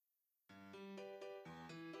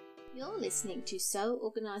You're listening to Sew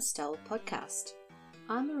Organised Style podcast.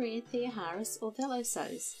 I'm Maria Theoharis, or Velo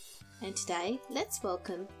Sews, and today let's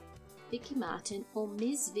welcome Vicky Martin, or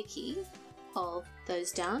Ms. Vicky, of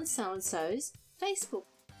Those Darn So-and-So's Facebook.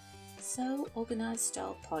 Sew Organised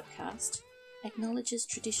Style podcast acknowledges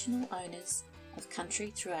traditional owners of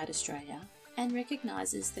country throughout Australia and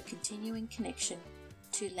recognises the continuing connection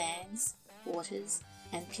to lands, waters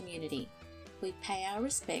and community. We pay our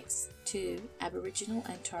respects to Aboriginal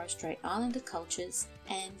and Torres Strait Islander cultures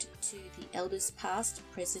and to the elders past,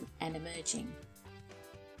 present and emerging.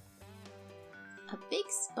 A big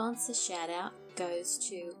sponsor shout out goes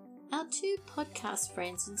to our two podcast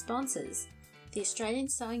friends and sponsors. The Australian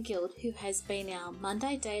Sewing Guild, who has been our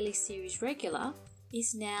Monday Daily Series regular,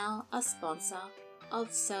 is now a sponsor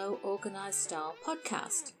of Sew Organised Style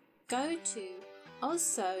podcast. Go to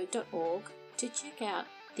ozsew.org to check out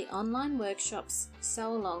the online workshops,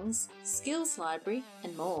 sew-alongs, skills library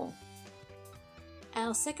and more.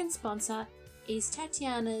 Our second sponsor is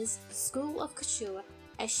Tatiana's School of Couture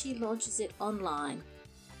as she launches it online.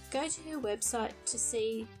 Go to her website to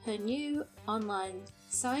see her new online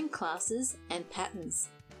sewing classes and patterns.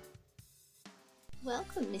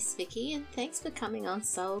 Welcome, Miss Vicky, and thanks for coming on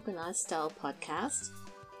Sew Organised Style podcast.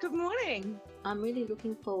 Good morning. I'm really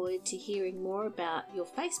looking forward to hearing more about your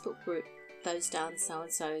Facebook group, Those Darn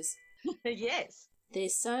So-and-So's. Yes.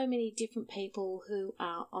 There's so many different people who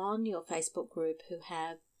are on your Facebook group who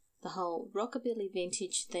have the whole Rockabilly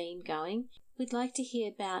Vintage theme going. We'd like to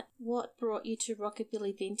hear about what brought you to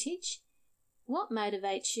Rockabilly Vintage, what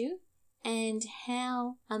motivates you, and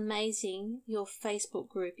how amazing your Facebook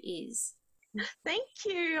group is. Thank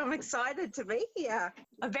you. I'm excited to be here.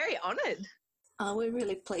 I'm very honoured. Oh, we're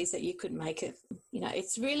really pleased that you could make it. You know,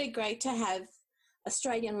 it's really great to have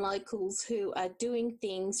Australian locals who are doing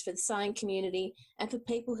things for the sewing community and for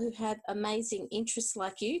people who have amazing interests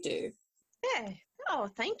like you do. Yeah. Oh,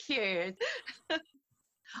 thank you.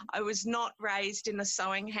 I was not raised in a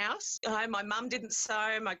sewing house. My mum didn't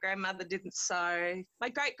sew, my grandmother didn't sew. My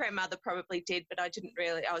great-grandmother probably did, but I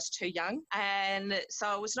was too young. And so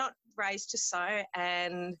I was not raised to sew.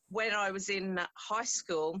 And when I was in high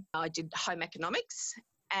school, I did home economics,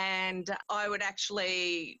 and I would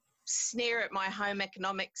actually sneer at my home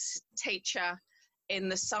economics teacher in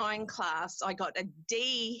the sewing class. I got a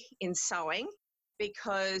D in sewing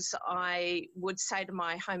because I would say to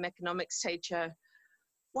my home economics teacher,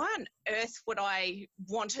 why on earth would I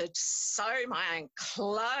want to sew my own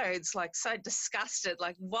clothes? Like, so disgusted.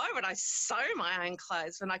 Like, why would I sew my own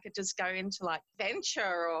clothes when I could just go into like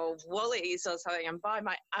Venture or Woolies or something and buy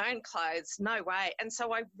my own clothes? No way. And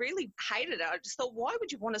so I really hated it. I just thought, why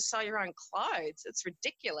would you want to sew your own clothes? It's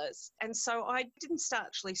ridiculous. And so I didn't start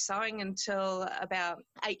actually sewing until about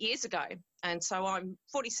 8 years ago. And so I'm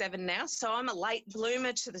 47 now, so I'm a late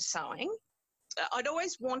bloomer to the sewing. I'd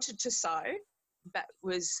always wanted to sew, but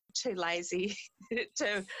was too lazy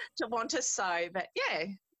to want to sew. But yeah,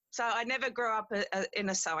 so I never grew up in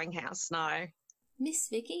a sewing house, no. Miss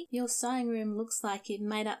Vicky, your sewing room looks like you've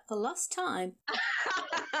made up for lost time.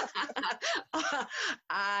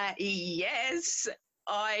 Yes,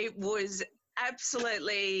 I was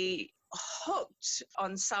absolutely hooked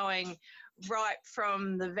on sewing right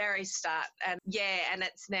from the very start. And yeah, and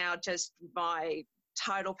it's now just my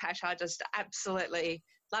total passion. I just absolutely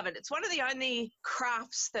love it. It's one of the only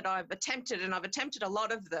crafts that I've attempted, and I've attempted a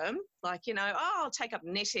lot of them. Like, you know, I'll take up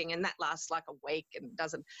knitting and that lasts like a week and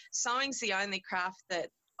doesn't. Sewing's the only craft that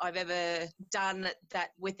I've ever done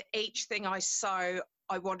that with each thing I sew,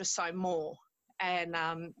 I want to sew more. And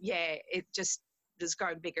yeah, it just has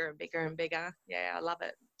grown bigger and bigger and bigger. Yeah, I love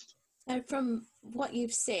it. So from what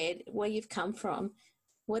you've said, where you've come from,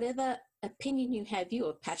 whatever opinion you have, you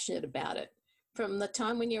are passionate about it. From the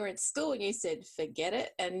time when you were at school and you said, forget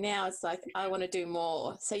it, and now it's like, I want to do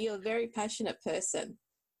more. So you're a very passionate person.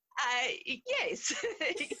 Yes.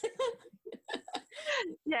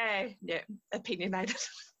 Yeah, opinionated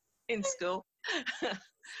in school.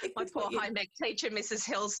 My poor home ec teacher, Mrs.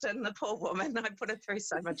 Hillston, the poor woman, I put her through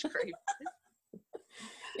so much grief.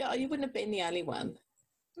 Yeah, you wouldn't have been the only one.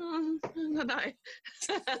 I don't know.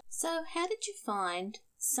 So how did you find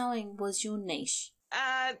sewing was your niche?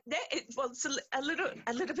 It's a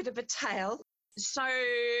little bit of a tale. So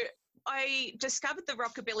I discovered the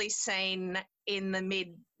rockabilly scene in the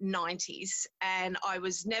mid-90s, and I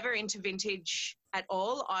was never into vintage at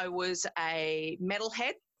all. I was a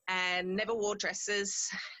metalhead and never wore dresses,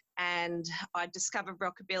 and I discovered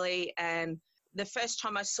rockabilly, and the first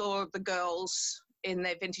time I saw the girls in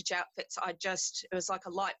their vintage outfits, it was like a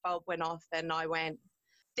light bulb went off, and I went,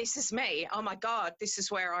 this is me. Oh my God, this is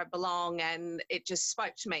where I belong. And it just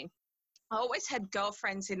spoke to me. I always had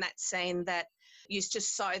girlfriends in that scene that used to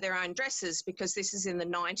sew their own dresses because this is in the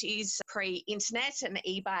 90s, pre-internet and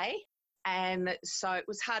eBay. And so it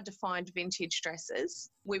was hard to find vintage dresses.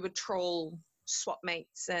 We would trawl swap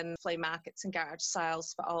meets and flea markets and garage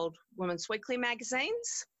sales for old Women's Weekly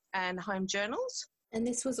magazines and home journals. And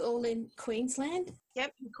this was all in Queensland?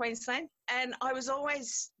 Yep, in Queensland. And I was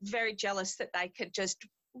always very jealous that they could just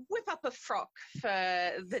whip up a frock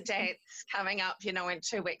for the dance coming up, in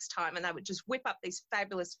 2 weeks' time, and they would just whip up these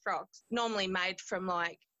fabulous frocks, normally made from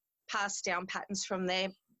passed down patterns from their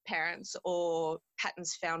parents or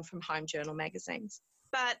patterns found from home journal magazines.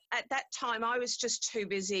 But at that time, I was just too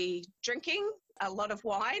busy drinking a lot of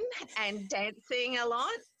wine and dancing a lot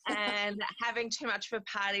and having too much of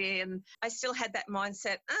a party. And I still had that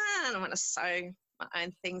mindset, I don't want to sew my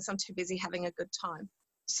own things. I'm too busy having a good time.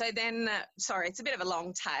 So then, it's a bit of a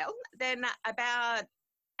long tale. Then about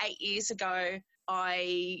 8 years ago,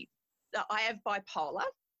 I have bipolar.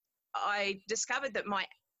 I discovered that my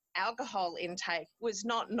alcohol intake was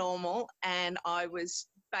not normal, and I was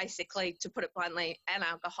basically, to put it bluntly, an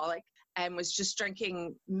alcoholic, and was just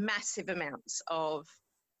drinking massive amounts of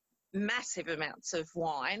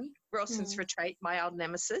wine, Rawson's Retreat, my old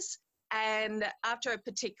nemesis. And after a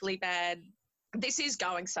particularly bad, this is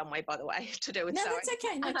going somewhere, by the way, to do with No, sewing. that's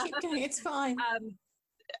okay. No, keep going. It's fine.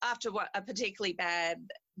 After a particularly bad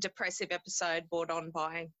depressive episode brought on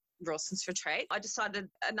by Rawson's Retreat, I decided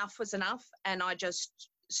enough was enough, and I just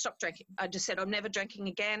stopped drinking. I just said, I'm never drinking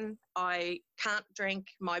again. I can't drink.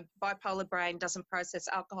 My bipolar brain doesn't process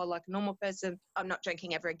alcohol like a normal person. I'm not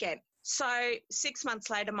drinking ever again. So 6 months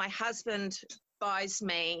later, my husband buys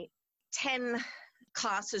me 10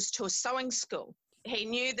 classes to a sewing school. He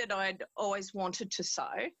knew that I'd always wanted to sew.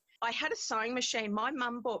 I had a sewing machine. My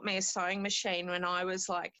mum bought me a sewing machine when I was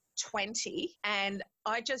 20, and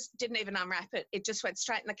I just didn't even unwrap it. It just went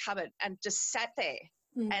straight in the cupboard and just sat there.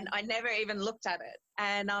 And I never even looked at it.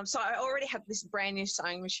 And so I already had this brand new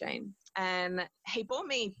sewing machine. And he bought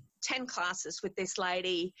me 10 classes with this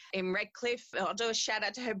lady in Redcliffe. I'll do a shout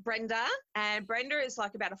out to her, Brenda. And Brenda is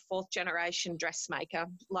about a 4th generation dressmaker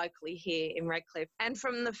locally here in Redcliffe. And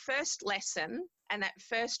from the first lesson and that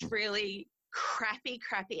first really crappy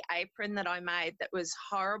apron that I made that was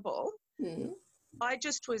horrible, I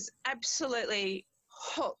just was absolutely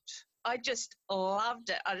hooked. I just loved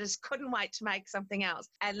it. I just couldn't wait to make something else.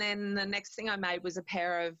 And then the next thing I made was a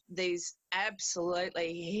pair of these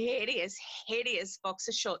absolutely hideous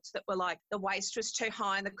boxer shorts that were the waist was too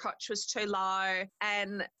high and the crotch was too low,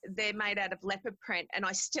 and they're made out of leopard print, and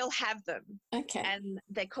I still have them. Okay. And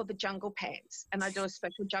they're called the jungle pants, and I do a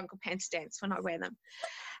special jungle pants dance when I wear them.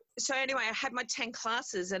 So anyway, I had my 10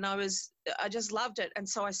 classes and I just loved it. And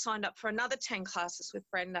so I signed up for another 10 classes with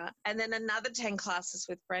Brenda, and then another 10 classes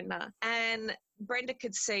with Brenda. And Brenda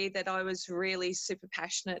could see that I was really super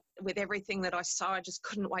passionate with everything that I saw. I just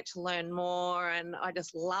couldn't wait to learn more, and I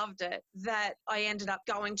just loved it. That I ended up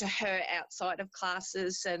going to her outside of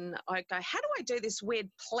classes, and I go, how do I do this weird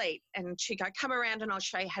pleat? And she'd go, come around and I'll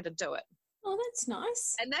show you how to do it. Oh, that's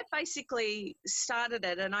nice. And that basically started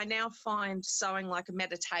it. And I now find sewing like a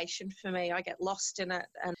meditation for me. I get lost in it,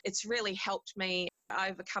 and it's really helped me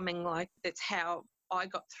overcoming, that's how I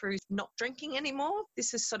got through not drinking anymore.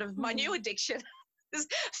 This is sort of my new addiction.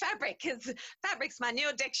 Fabric's my new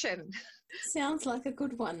addiction. Sounds like a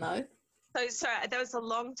good one, though. So that was a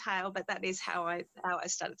long tale, but that is how I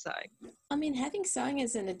started sewing. I mean, having sewing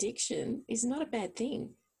as an addiction is not a bad thing.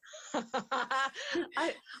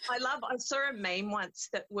 I saw a meme once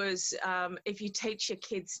that was, if you teach your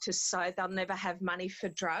kids to sew, they'll never have money for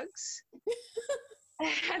drugs.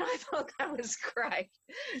 And I thought that was great.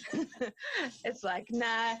 It's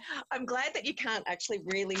nah, I'm glad that you can't actually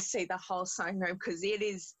really see the whole sewing room, because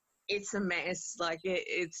it's a mess.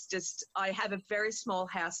 It's just, I have a very small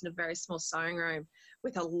house and a very small sewing room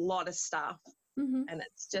with a lot of stuff. Mm-hmm. And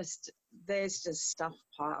there's just stuff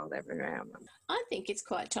piled everywhere. I think it's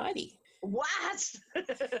quite tidy. What?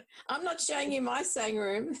 I'm not showing you my sewing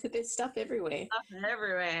room. There's stuff everywhere. Stuff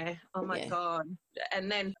everywhere. Oh, my God. And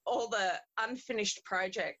then all the unfinished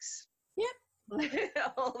projects.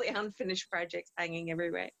 Yep. All the unfinished projects hanging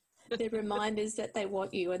everywhere. They're reminders that they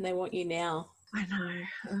want you, and they want you now. I know.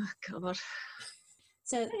 Oh, God.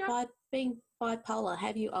 So by being bipolar,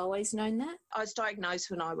 have you always known that? I was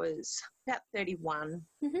diagnosed when I was about 31.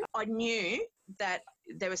 Mm-hmm. I knew that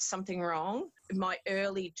there was something wrong. My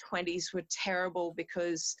early 20s were terrible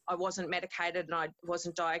because I wasn't medicated and I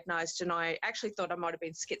wasn't diagnosed, and I actually thought I might have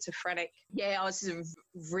been schizophrenic. Yeah, I was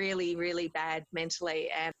really, really bad mentally,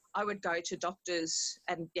 and I would go to doctors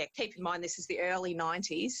and, keep in mind this is the early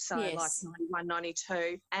 90s, so like Yes. 91,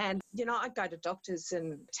 92. And, I'd go to doctors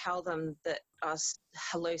and tell them that I was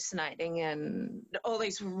hallucinating and all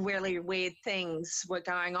these really weird things were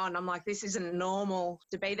going on. I'm like, this isn't normal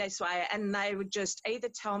to be this way. And they would just either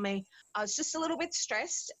tell me I was just a little bit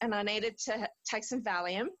stressed and I needed to take some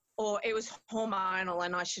Valium, or it was hormonal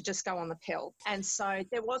and I should just go on the pill. And so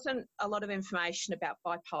there wasn't a lot of information about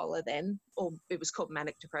bipolar then, or it was called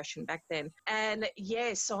manic depression back then. And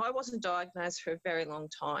so I wasn't diagnosed for a very long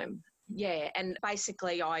time. Yeah, and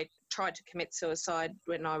basically I tried to commit suicide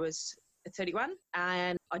when I was 31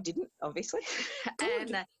 and I didn't, obviously.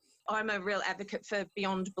 Good. And I'm a real advocate for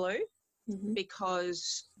Beyond Blue,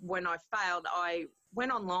 because when I failed, I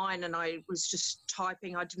went online and I was just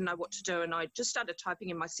typing. I didn't know what to do and I just started typing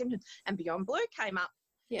in my symptoms and Beyond Blue came up.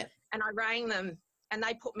 Yeah. And I rang them and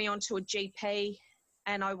they put me onto a GP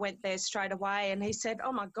and I went there straight away and he said,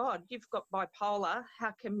 oh my God, you've got bipolar.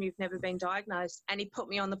 How come you've never been diagnosed? And he put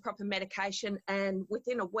me on the proper medication and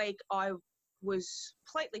within a week I was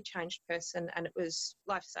a completely changed person and it was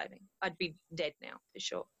life-saving. I'd be dead now for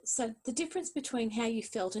sure. So the difference between how you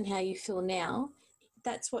felt and how you feel now,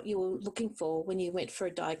 that's what you were looking for when you went for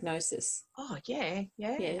a diagnosis. Oh, yeah,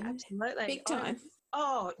 absolutely. Big time.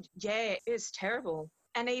 It was terrible.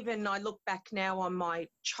 And even I look back now on my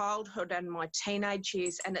childhood and my teenage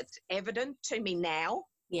years and it's evident to me now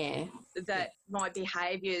that my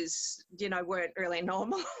behaviours, weren't really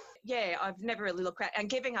normal. I've never really looked at. And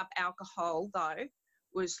giving up alcohol, though,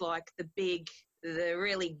 was like the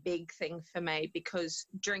really big thing for me, because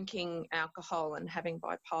drinking alcohol and having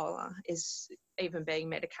bipolar is, even being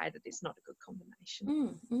medicated, is not a good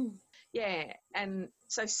combination. Yeah, and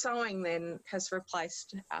so sewing then has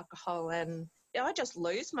replaced alcohol and I just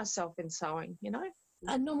lose myself in sewing,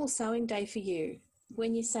 A normal sewing day for you,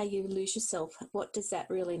 when you say you lose yourself, what does that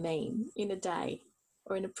really mean in a day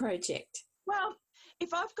or in a project? Well,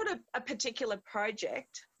 if I've got a particular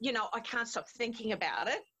project, I can't stop thinking about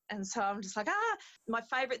it. And so I'm just like, my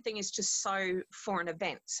favourite thing is to sew for an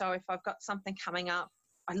event. So if I've got something coming up,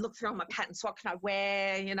 I look through all my patterns. What can I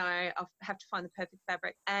wear? I'll have to find the perfect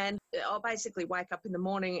fabric. And I'll basically wake up in the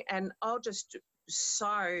morning and I'll just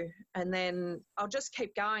sew and then I'll just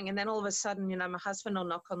keep going. And then all of a sudden, my husband will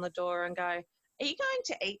knock on the door and go, are you going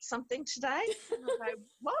to eat something today? And I'll go,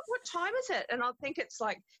 what time is it? And I'll think it's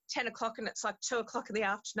like 10 o'clock and it's like 2 o'clock in the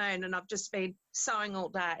afternoon and I've just been sewing all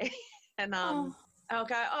day. And I'll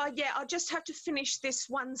go, I'll just have to finish this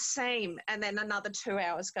one seam. And then another 2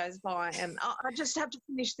 hours goes by and I just have to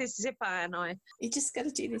finish this zipper. And you just got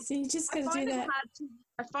to do this and you just got to do that.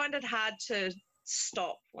 I find it hard to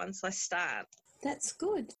stop once I start. That's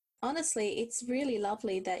good. Honestly, it's really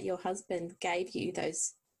lovely that your husband gave you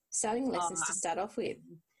those sewing lessons to start off with.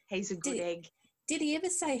 He's a good egg. Did he ever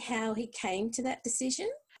say how he came to that decision?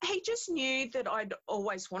 He just knew that I'd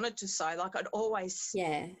always wanted to sew. Like I'd always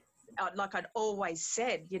said,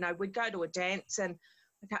 we'd go to a dance and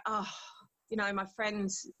I'd go, my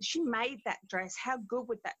friends, she made that dress. How good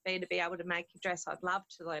would that be to be able to make a dress? I'd love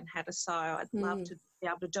to learn how to sew. I'd love to be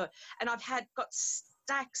able to do it. And I've got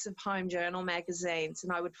stacks of home journal magazines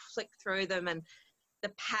and I would flick through them and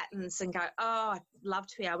the patterns and go, I'd love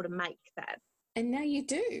to be able to make that. And now you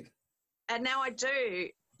do. And now I do,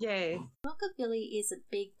 yeah. Rockabilly is a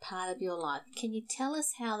big part of your life. Can you tell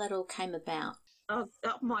us how that all came about? Oh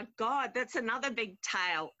my God, that's another big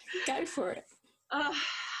tale. Go for it.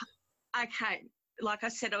 Okay. Like I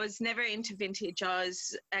said, I was never into vintage. I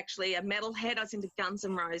was actually a metalhead. I was into Guns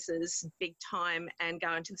N' Roses big time and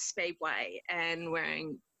going to the Speedway and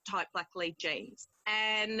wearing tight black lead jeans.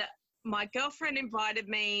 And my girlfriend invited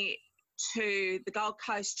me to the Gold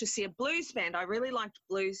Coast to see a blues band. I really liked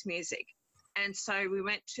blues music. And so we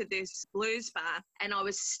went to this blues bar and I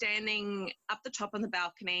was standing up the top on the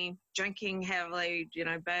balcony, drinking heavily,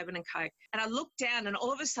 bourbon and Coke. And I looked down and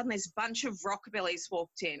all of a sudden this bunch of rockabillys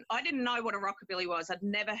walked in. I didn't know what a rockabilly was. I'd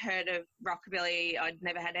never heard of rockabilly. I'd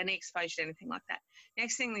never had any exposure to anything like that.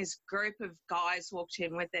 Next thing, this group of guys walked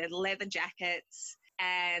in with their leather jackets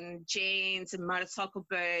and jeans and motorcycle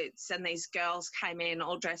boots, and these girls came in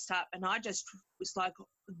all dressed up and I just was like,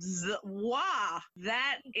 wow,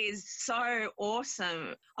 that is so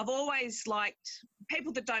awesome. I've always liked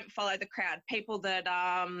people that don't follow the crowd, people that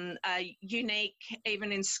are unique.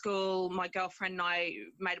 Even in school, my girlfriend and I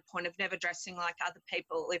made a point of never dressing like other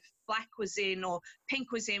people. If black was in or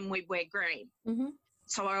pink was in, we'd wear green.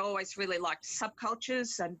 So I always really liked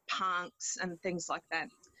subcultures and punks and things like that.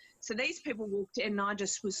 So these people walked in and I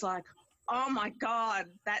just was like, oh my God,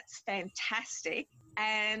 that's fantastic.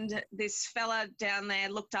 And this fella down there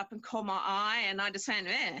looked up and caught my eye and I just went,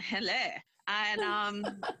 hello. And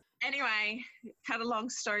anyway, cut a long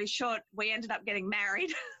story short, we ended up getting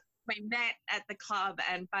married. We met at the club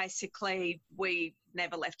and basically we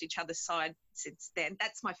never left each other's side since then.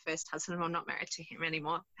 That's my first husband. I'm not married to him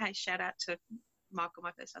anymore. Hey, shout out to Michael,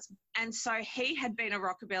 my first husband. And so he had been a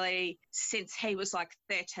rockabilly since he was like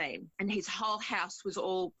 13, and his whole house was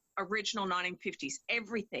all original 1950s.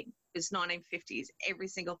 Everything was 1950s, every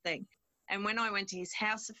single thing. And when I went to his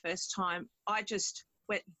house the first time, I just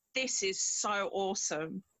went, this is so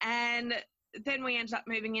awesome. And then we ended up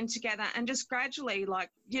moving in together and just gradually, like,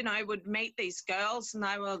 you know, would meet these girls and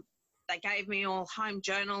they gave me all home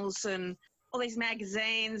journals and all these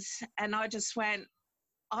magazines, and I just went,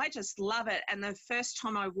 I just love it. And the first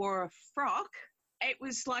time I wore a frock, it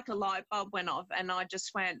was like a light bulb went off and I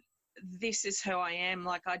just went, this is who I am.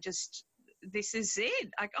 Like, this is it.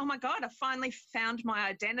 Like, oh my God, I finally found my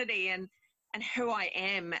identity and who I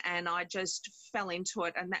am. And I just fell into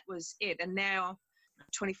it and that was it. And now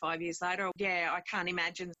 25 years later, yeah, I can't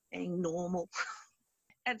imagine being normal.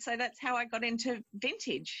 And so that's how I got into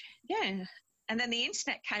vintage. Yeah. And then the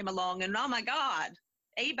internet came along and oh my God,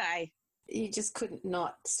 eBay. You just couldn't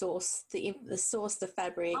not source the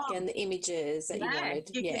fabric and the images that you wanted.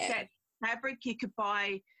 You could get fabric, you could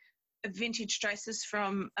buy vintage dresses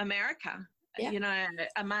from America. You know,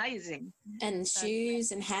 amazing. And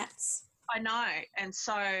shoes and hats. I know. And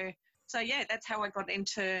so yeah, that's how I got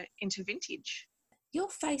into vintage. Your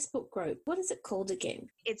Facebook group, what is it called again?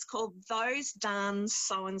 It's called Those Darn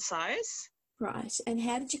So-and-Sos. Right. And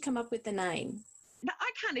how did you come up with the name? No,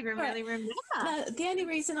 I can't even really remember. No, the only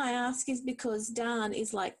reason I ask is because darn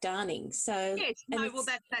is like darning. So yes,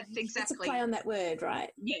 that's exactly. It's a play on that word,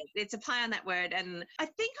 right? Yeah, it's a play on that word. And I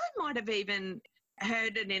think I might have even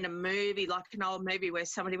heard it in a movie, like an old movie where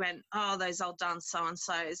somebody went, oh, those old darn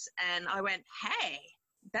so-and-sos. And I went, hey,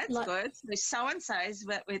 that's good. So-and-sos,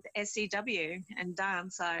 but with S-E-W and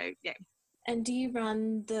darn. So, yeah. And do you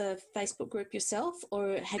run the Facebook group yourself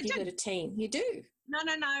or have you got a team? You do? No,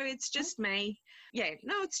 it's just me. Yeah,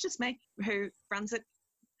 no, it's just me who runs it,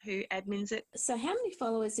 who admins it. So how many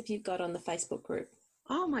followers have you got on the Facebook group?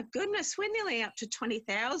 Oh, my goodness, we're nearly up to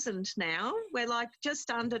 20,000 now. We're like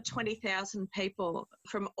just under 20,000 people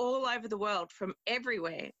from all over the world, from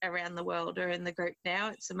everywhere around the world are in the group now.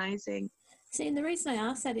 It's amazing. See, and the reason I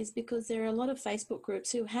ask that is because there are a lot of Facebook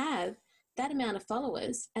groups who have that amount of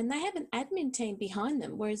followers and they have an admin team behind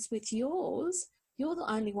them, whereas with yours, you're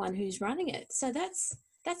the only one who's running it. So that's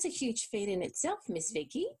a huge feat in itself, Miss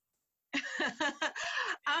Vicky.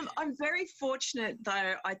 I'm very fortunate,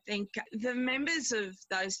 though. I think the members of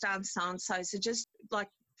Those Darn So-and-Sos are just like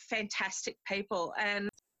fantastic people. And,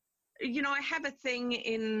 you know, I have a thing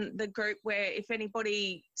in the group where if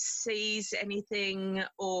anybody sees anything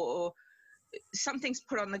or something's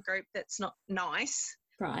put on the group that's not nice,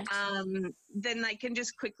 right, then they can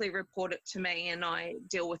just quickly report it to me and I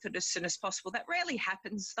deal with it as soon as possible. That rarely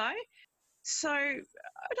happens, though. So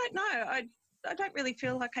I don't know. I don't really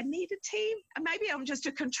feel like I need a team. Maybe I'm just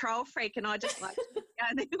a control freak and I just like to be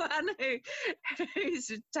the only one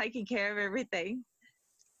who's taking care of everything.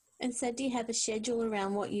 And so do you have a schedule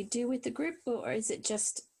around what you do with the group or is it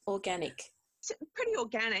just organic? It's pretty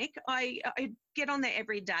organic. I get on there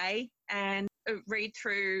every day and read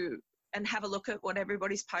through and have a look at what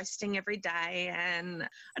everybody's posting every day. And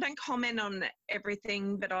I don't comment on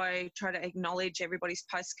everything, but I try to acknowledge everybody's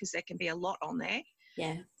posts because there can be a lot on there.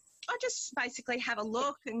 Yeah. I just basically have a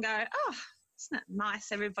look and go, oh, isn't it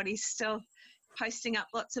nice? Everybody's still posting up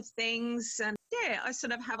lots of things. And yeah, I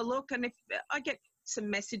sort of have a look. And if I get some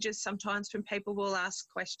messages sometimes from people who will ask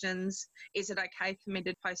questions, is it okay for me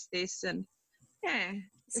to post this? And yeah.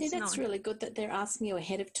 See, that's nice. really good that they're asking you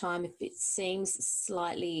ahead of time if it seems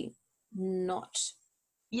slightly not.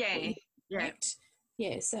 Yeah. Correct.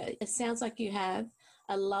 Yeah. So it sounds like you have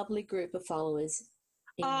a lovely group of followers.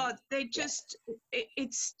 Oh, they're just,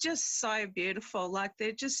 it's just so beautiful. Like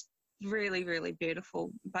they're just really, really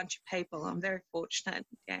beautiful bunch of people. I'm very fortunate.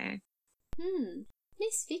 Yeah.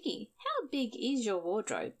 Miss Vicky, how big is your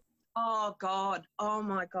wardrobe? Oh, God. Oh,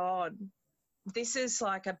 my God. This is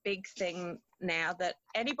like a big thing now that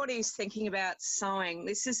anybody who's thinking about sewing,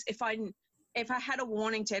 this is, if I had a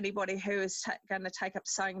warning to anybody who is going to take up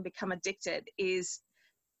sewing and become addicted, is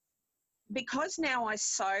because now I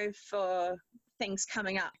sew for things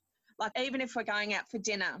coming up. Like even if we're going out for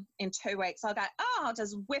dinner in 2 weeks, I'll go, oh, I'll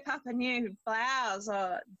just whip up a new blouse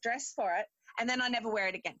or dress for it. And then I never wear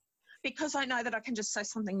it again because I know that I can just sew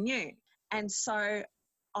something new. And so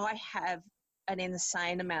I have an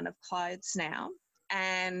insane amount of clothes now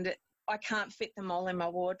and I can't fit them all in my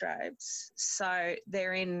wardrobes. So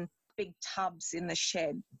they're in big tubs in the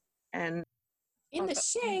shed. And in the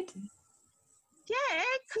shed? Yeah,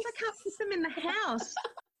 because I can't put them in the house.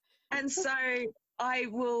 And so I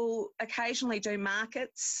will occasionally do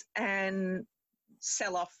markets and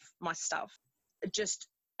sell off my stuff. Just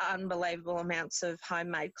unbelievable amounts of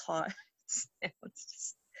homemade clothes. It's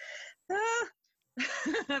just,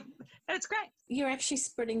 it's great. You're actually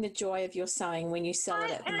spreading the joy of your sewing when you sell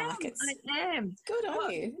it at the markets. I am. Good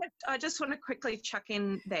on you. I just want to quickly chuck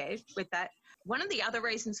in there with that. One of the other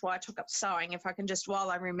reasons why I took up sewing, if I can just,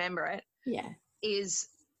 while I remember it, is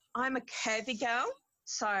I'm a curvy girl.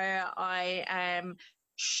 So I am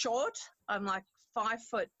short. I'm like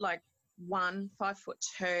 5'1",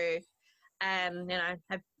 5'2", and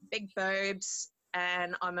have big boobs,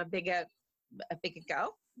 and I'm a bigger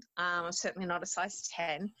girl. I'm certainly not a size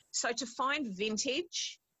 10. So to find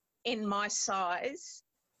vintage in my size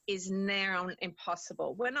is now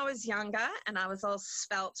impossible. When I was younger and I was all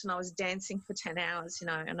svelte and I was dancing for 10 hours, a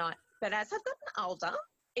night. But as I've gotten older,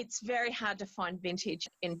 it's very hard to find vintage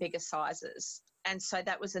in bigger sizes. And so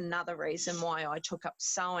that was another reason why I took up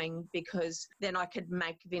sewing, because then I could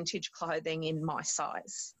make vintage clothing in my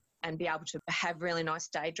size and be able to have really nice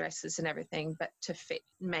day dresses and everything, but to fit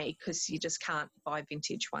me, because you just can't buy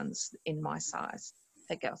vintage ones in my size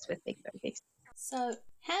for girls with big boobies. So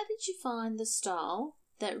how did you find the style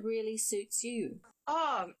that really suits you?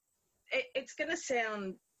 Oh, it's going to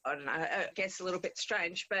sound, I don't know, I guess a little bit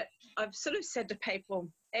strange, but I've sort of said to people,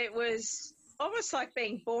 it was almost like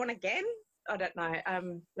being born again. I don't know,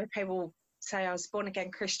 when people say I was born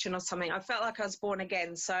again Christian or something, I felt like I was born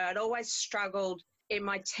again. So I'd always struggled in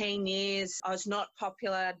my teen years. I was not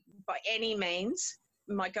popular by any means.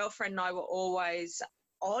 My girlfriend and I were always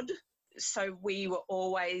odd. So we were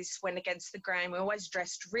always went against the grain. We always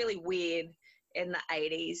dressed really weird in the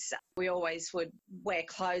 80s. We always would wear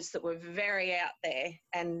clothes that were very out there.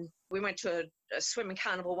 And we went to a swimming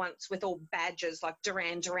carnival once with all badges like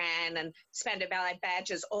Duran Duran and Spandau Ballet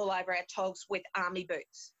badges all over our togs with army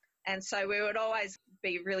boots. And so we would always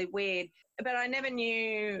be really weird. But I never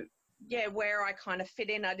knew, where I kind of fit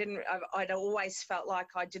in. I'd always felt like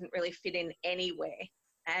I didn't really fit in anywhere.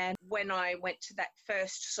 And when I went to that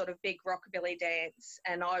first sort of big rockabilly dance,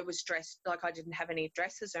 and I was dressed like I didn't have any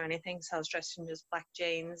dresses or anything, so I was dressed in just black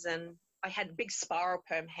jeans, and I had big spiral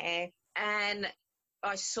perm hair, and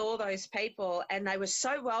I saw those people and they were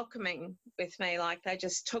so welcoming with me. Like, they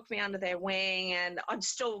just took me under their wing, and I'm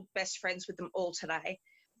still best friends with them all today,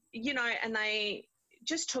 and they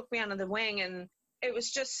just took me under the wing, and it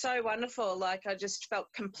was just so wonderful. Like, I just felt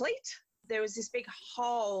complete. There was this big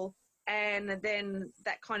hole, and then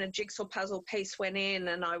that kind of jigsaw puzzle piece went in,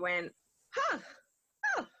 and I went,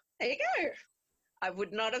 there you go. I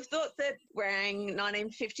would not have thought that wearing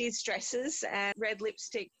 1950s dresses and red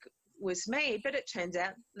lipstick was me, but it turns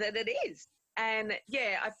out that it is. And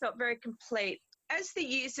I felt very complete. As the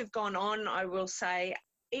years have gone on, I will say,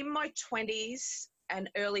 in my 20s and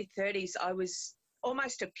early 30s, I was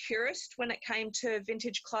almost a purist when it came to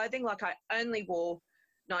vintage clothing. Like, I only wore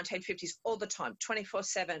 1950s all the time,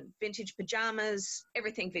 24/7, vintage pajamas,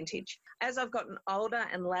 everything vintage. As I've gotten older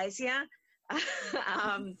and lazier,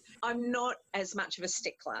 I'm not as much of a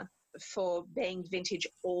stickler for being vintage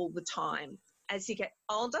all the time. As you get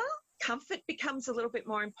older, comfort becomes a little bit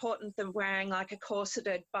more important than wearing like a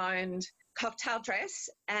corseted, boned cocktail dress.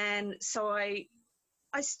 And so I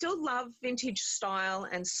still love vintage style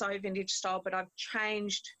and sew vintage style, but I've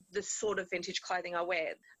changed the sort of vintage clothing I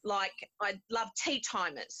wear. Like, I love tea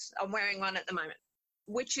timers. I'm wearing one at the moment,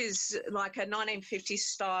 which is like a 1950s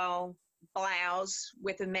style blouse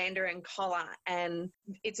with a mandarin collar, and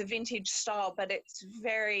it's a vintage style, but it's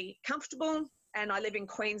very comfortable. And I live in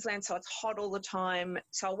Queensland, so it's hot all the time.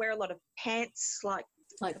 So I wear a lot of pants, like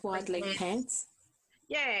wide leg pants.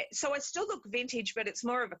 Yeah, so I still look vintage, but it's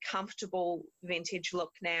more of a comfortable vintage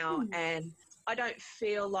look now. And I don't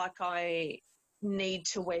feel like I need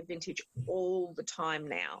to wear vintage all the time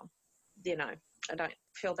now. I don't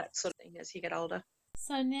feel that sort of thing as you get older.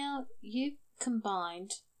 So now you've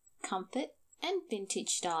combined comfort and vintage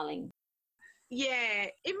styling. Yeah,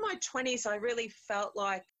 in my 20s, I really felt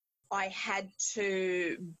like I had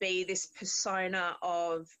to be this persona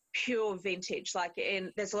of pure vintage.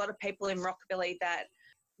 There's a lot of people in rockabilly that,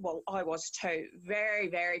 well, I was too, very,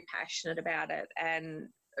 very passionate about it and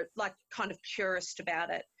like kind of purist about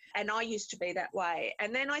it. And I used to be that way.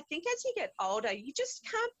 And then I think as you get older, you just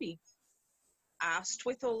can't be asked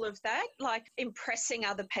with all of that, like impressing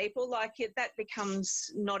other people. That becomes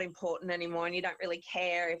not important anymore, and you don't really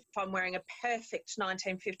care if I'm wearing a perfect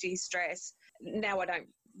 1950s dress. Now I don't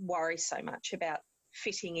worry so much about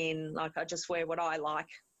fitting in. Like, I just wear what I like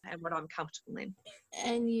and what I'm comfortable in.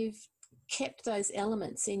 And you've kept those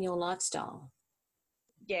elements in your lifestyle.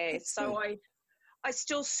 Yeah, so I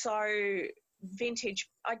still sew vintage.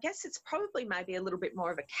 I guess it's probably maybe a little bit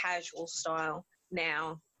more of a casual style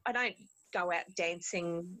now. I don't go out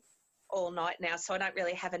dancing all night now, so I don't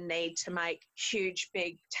really have a need to make huge,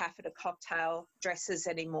 big taffeta cocktail dresses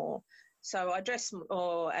anymore. So I dress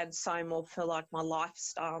more and sew more for like my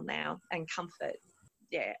lifestyle now and comfort.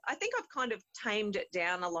 Yeah, I think I've kind of tamed it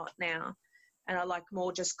down a lot now, and I like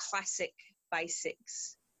more just classic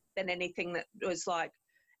basics than anything that was like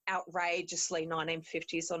outrageously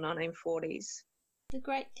 1950s or 1940s. The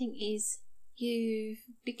great thing is you've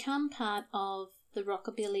become part of the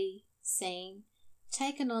rockabilly scene,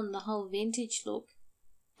 taken on the whole vintage look,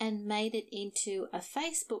 and made it into a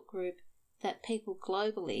Facebook group that people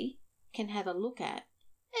globally can have a look at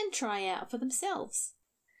and try out for themselves.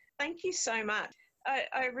 Thank you so much.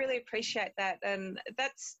 I really appreciate that. And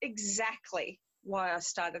that's exactly why I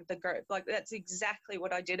started the group. Like, that's exactly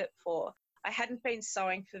what I did it for. I hadn't been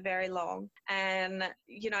sewing for very long. And,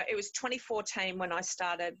 you know, it was 2014 when I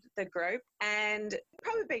started the group, and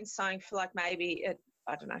probably been sewing for like maybe,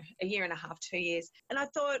 I don't know, a year and a half, 2 years. And I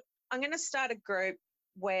thought, I'm going to start a group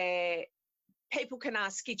where people can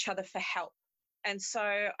ask each other for help. And so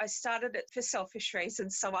I started it for selfish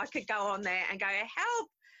reasons, so I could go on there and go, help,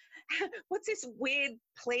 what's this weird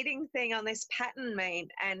pleating thing on this pattern mean?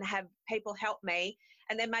 And have people help me.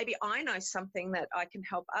 And then maybe I know something that I can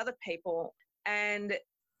help other people. And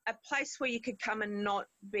a place where you could come and not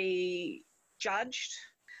be judged,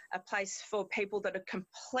 a place for people that are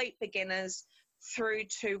complete beginners through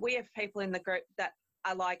to, we have people in the group that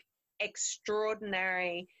are like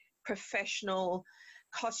extraordinary professional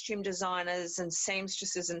costume designers and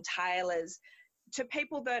seamstresses and tailors, to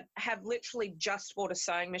people that have literally just bought a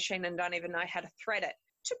sewing machine and don't even know how to thread it,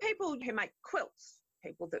 to people who make quilts,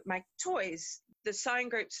 people that make toys. The sewing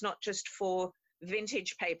group's not just for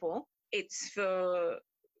vintage people, it's for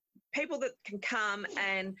people that can come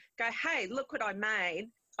and go, hey, look what I made.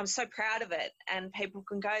 I'm so proud of it. And people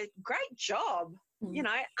can go, great job, you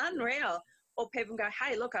know, unreal. Or people can go,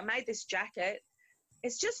 hey, look, I made this jacket.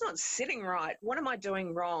 It's just not sitting right. What am I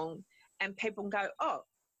doing wrong? And people can go, oh,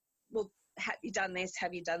 well, have you done this?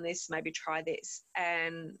 Have you done this? Maybe try this.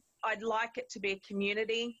 And I'd like it to be a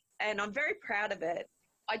community, and I'm very proud of it.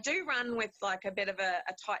 I do run with like a bit of a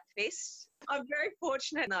tight fist. I'm very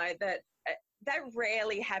fortunate though that that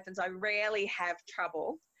rarely happens. I rarely have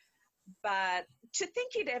trouble. But to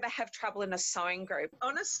think you'd ever have trouble in a sewing group,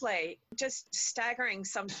 honestly, just staggering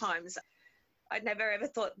sometimes. I'd never ever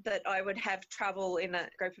thought that I would have trouble in a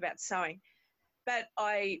group about sewing. But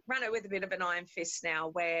I run it with a bit of an iron fist now,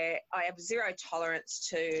 where I have zero tolerance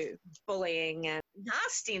to bullying and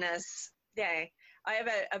nastiness. Yeah, I have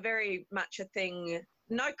a very much a thing,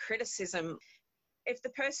 no criticism. If the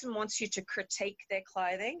person wants you to critique their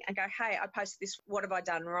clothing and go, hey, I posted this, what have I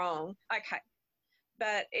done wrong? Okay.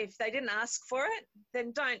 But if they didn't ask for it,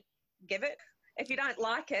 then don't give it. If you don't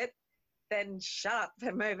like it, then shut up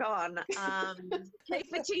and move on.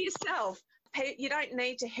 Keep it to yourself. You don't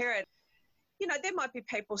need to hear it. You know, there might be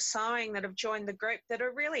people sewing that have joined the group that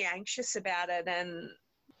are really anxious about it and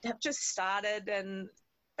have just started, and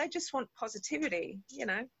they just want positivity, you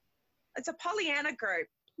know. It's a Pollyanna group.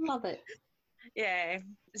 Love it. Yeah.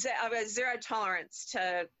 I've got zero tolerance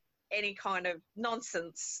to any kind of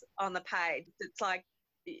nonsense on the page. It's like,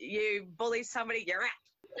 you bully somebody, you're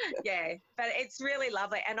out. Yeah. But it's really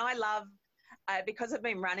lovely. And I love, because I've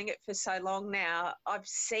been running it for so long now, I've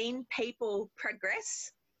seen people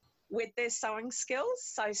progress with their sewing skills.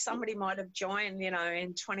 So somebody might have joined, you know,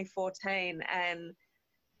 in 2014, and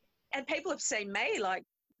people have seen me, like,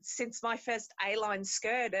 since my first A-line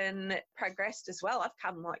skirt, and progressed as well. I've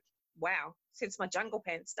come like, wow, since my Jungle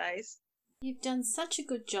Pants days. You've done such a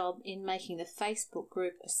good job in making the Facebook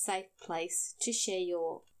group a safe place to share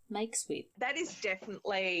your makes with. That is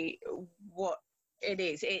definitely what it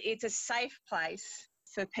is. It's a safe place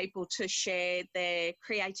for people to share their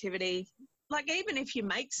creativity. Like, even if you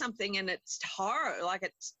make something and it's horror, like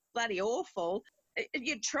it's bloody awful,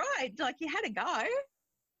 you tried, like you had a go.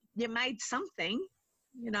 You made something,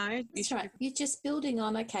 you know. That's right. You're just building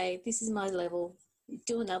on, okay, this is my level.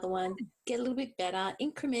 Do another one, get a little bit better,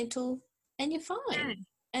 incremental, and you're fine. Yeah.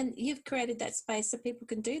 And you've created that space so people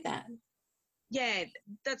can do that. Yeah,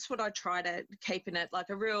 that's what I try to keep in it, like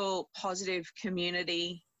a real positive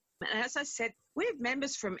community. And as I said, we have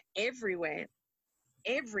members from everywhere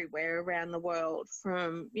around the world,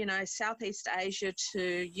 from, you know, Southeast Asia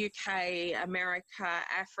to UK, America,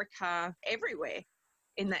 Africa, everywhere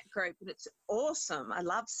in that group. And it's awesome. I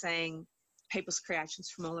love seeing people's creations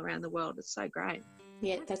from all around the world. It's so great.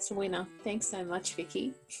 Yeah, that's a winner. Thanks so much,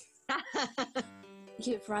 Vicky.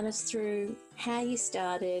 you've run us through how you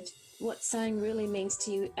started, what sewing really means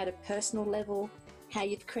to you at a personal level, how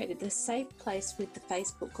you've created a safe place with the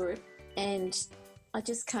Facebook group, and I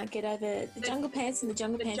just can't get over the jungle pants and the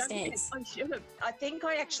jungle pants dance. I should have. I think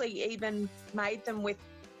I actually even made them with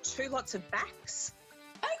 2 lots of backs.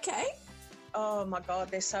 Okay. Oh my God,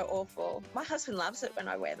 they're so awful. My husband loves it when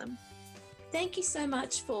I wear them. Thank you so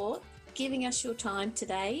much for giving us your time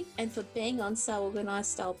today and for being on Sew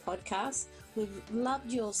Organised Style podcast. We've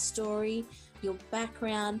loved your story, your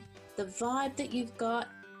background, the vibe that you've got,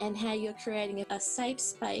 and how you're creating a safe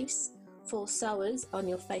space for sewers on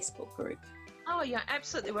your Facebook group. Oh, you're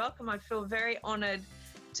absolutely welcome. I feel very honoured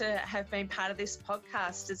to have been part of this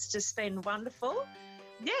podcast. It's just been wonderful.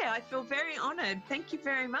 Yeah, I feel very honoured. Thank you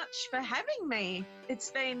very much for having me.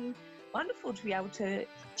 It's been wonderful to be able to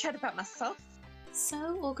chat about myself.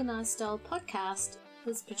 Sew Organised Style podcast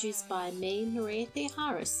was produced by me, Maria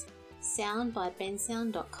Theoharis. Sound by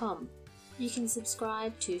bensound.com. You can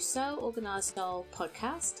subscribe to Sew Organised Style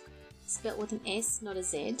podcast, spelt with an S, not a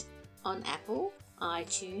Z, on Apple,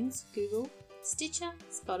 iTunes, Google, Stitcher,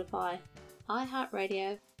 Spotify,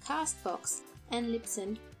 iHeartRadio, Castbox, and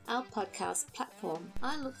Libsyn, our podcast platform.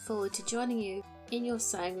 I look forward to joining you in your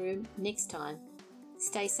sewing room next time.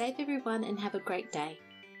 Stay safe, everyone, and have a great day.